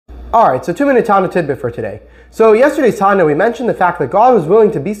Alright, so 2-minute Tanya tidbit for today. So yesterday's Tanya, we mentioned the fact that God was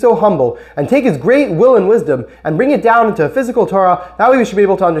willing to be so humble and take His great will and wisdom and bring it down into a physical Torah. That way we should be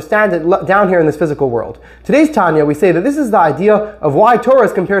able to understand it down here in this physical world. Today's Tanya, we say that this is the idea of why Torah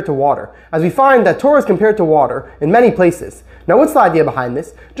is compared to water, as we find that Torah is compared to water in many places. Now what's the idea behind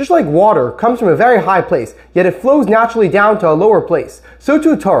this? Just like water comes from a very high place, yet it flows naturally down to a lower place, so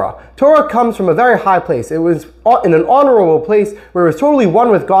too Torah. Torah comes from a very high place. It was in an honorable place where it was totally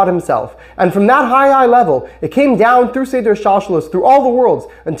one with God Himself. And from that high level, it came down through Seder Shalshalos, through all the worlds,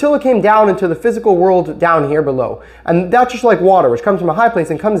 until it came down into the physical world down here below. And that's just like water, which comes from a high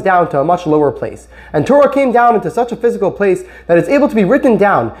place and comes down to a much lower place. And Torah came down into such a physical place that it's able to be written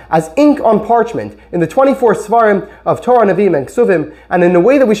down as ink on parchment in the 24 Svarim of Torah, Nevi'im, and Ksuvim, and in a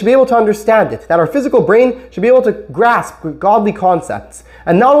way that we should be able to understand it, that our physical brain should be able to grasp godly concepts.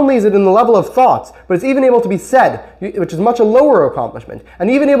 And not only is it in the level of thoughts, but it's even able to be said, which is much a lower accomplishment,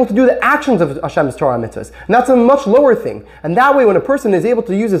 and even able to do the actions of Hashem's Torah mitzvahs. And that's a much lower thing. And that way, when a person is able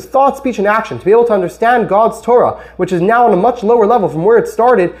to use his thought, speech, and action to be able to understand God's Torah, which is now on a much lower level from where it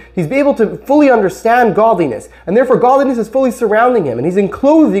started, he's able to fully understand godliness. And therefore, godliness is fully surrounding him, and he's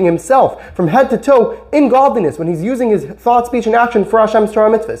enclosing himself from head to toe in godliness when he's using his thought, speech, and action for Hashem's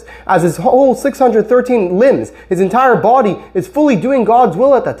Torah mitzvahs. As his whole 613 limbs, his entire body is fully doing God's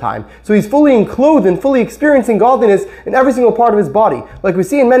will at that time. So he's fully enclosed and fully experiencing godliness in every single part of his body. Like we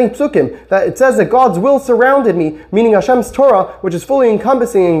see in many psukim, that it says that God's will surrounded me, meaning Hashem's Torah, which is fully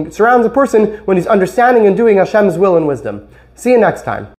encompassing and surrounds a person when he's understanding and doing Hashem's will and wisdom. See you next time.